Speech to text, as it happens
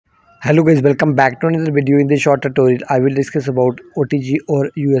Hello guys, welcome back to another video. In this short tutorial I will discuss about OTG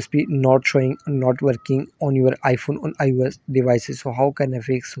or USB not showing, not working on your iPhone on iOS devices. So how can I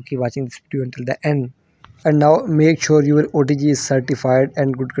fix? So keep watching this video until the end. And now make sure your OTG is certified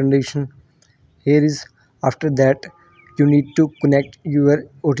and good condition. Here is after that you need to connect your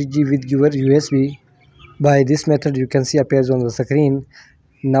OTG with your USB. By this method you can see appears on the screen.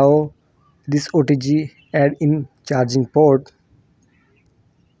 Now this OTG add in charging port.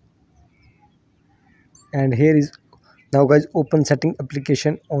 And here is now guys, open setting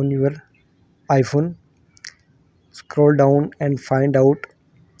application on your iPhone, scroll down and find out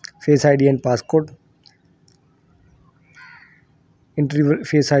face ID and passcode. Enter your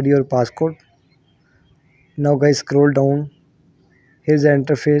face ID or passcode. Now guys, scroll down. Here's the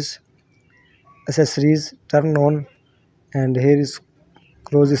interface, accessories, turn on, and here is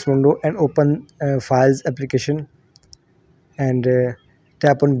close this window and open files application, and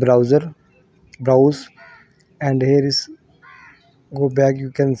tap on browse, and here is go back.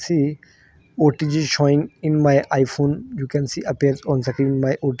 You can see OTG showing in my iPhone. You can see appears on screen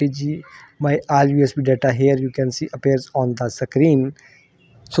my OTG, my all USB data here you can see appears on the screen.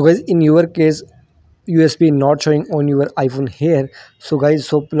 So guys, in your case USB not showing on your iPhone here. So guys,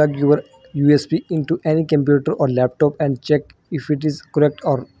 so plug your USB into any computer or laptop and check if it is correct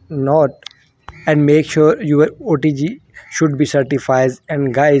or not, and make sure your OTG should be certified.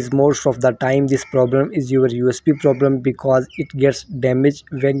 And guys, most of the time this problem is your USB problem, because it gets damaged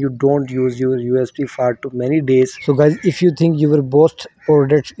when you don't use your USB for too many days. So guys, if you think your both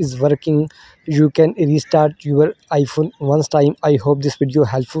product is working, you can restart your iPhone once time. I hope this video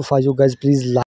helpful for you guys. Please like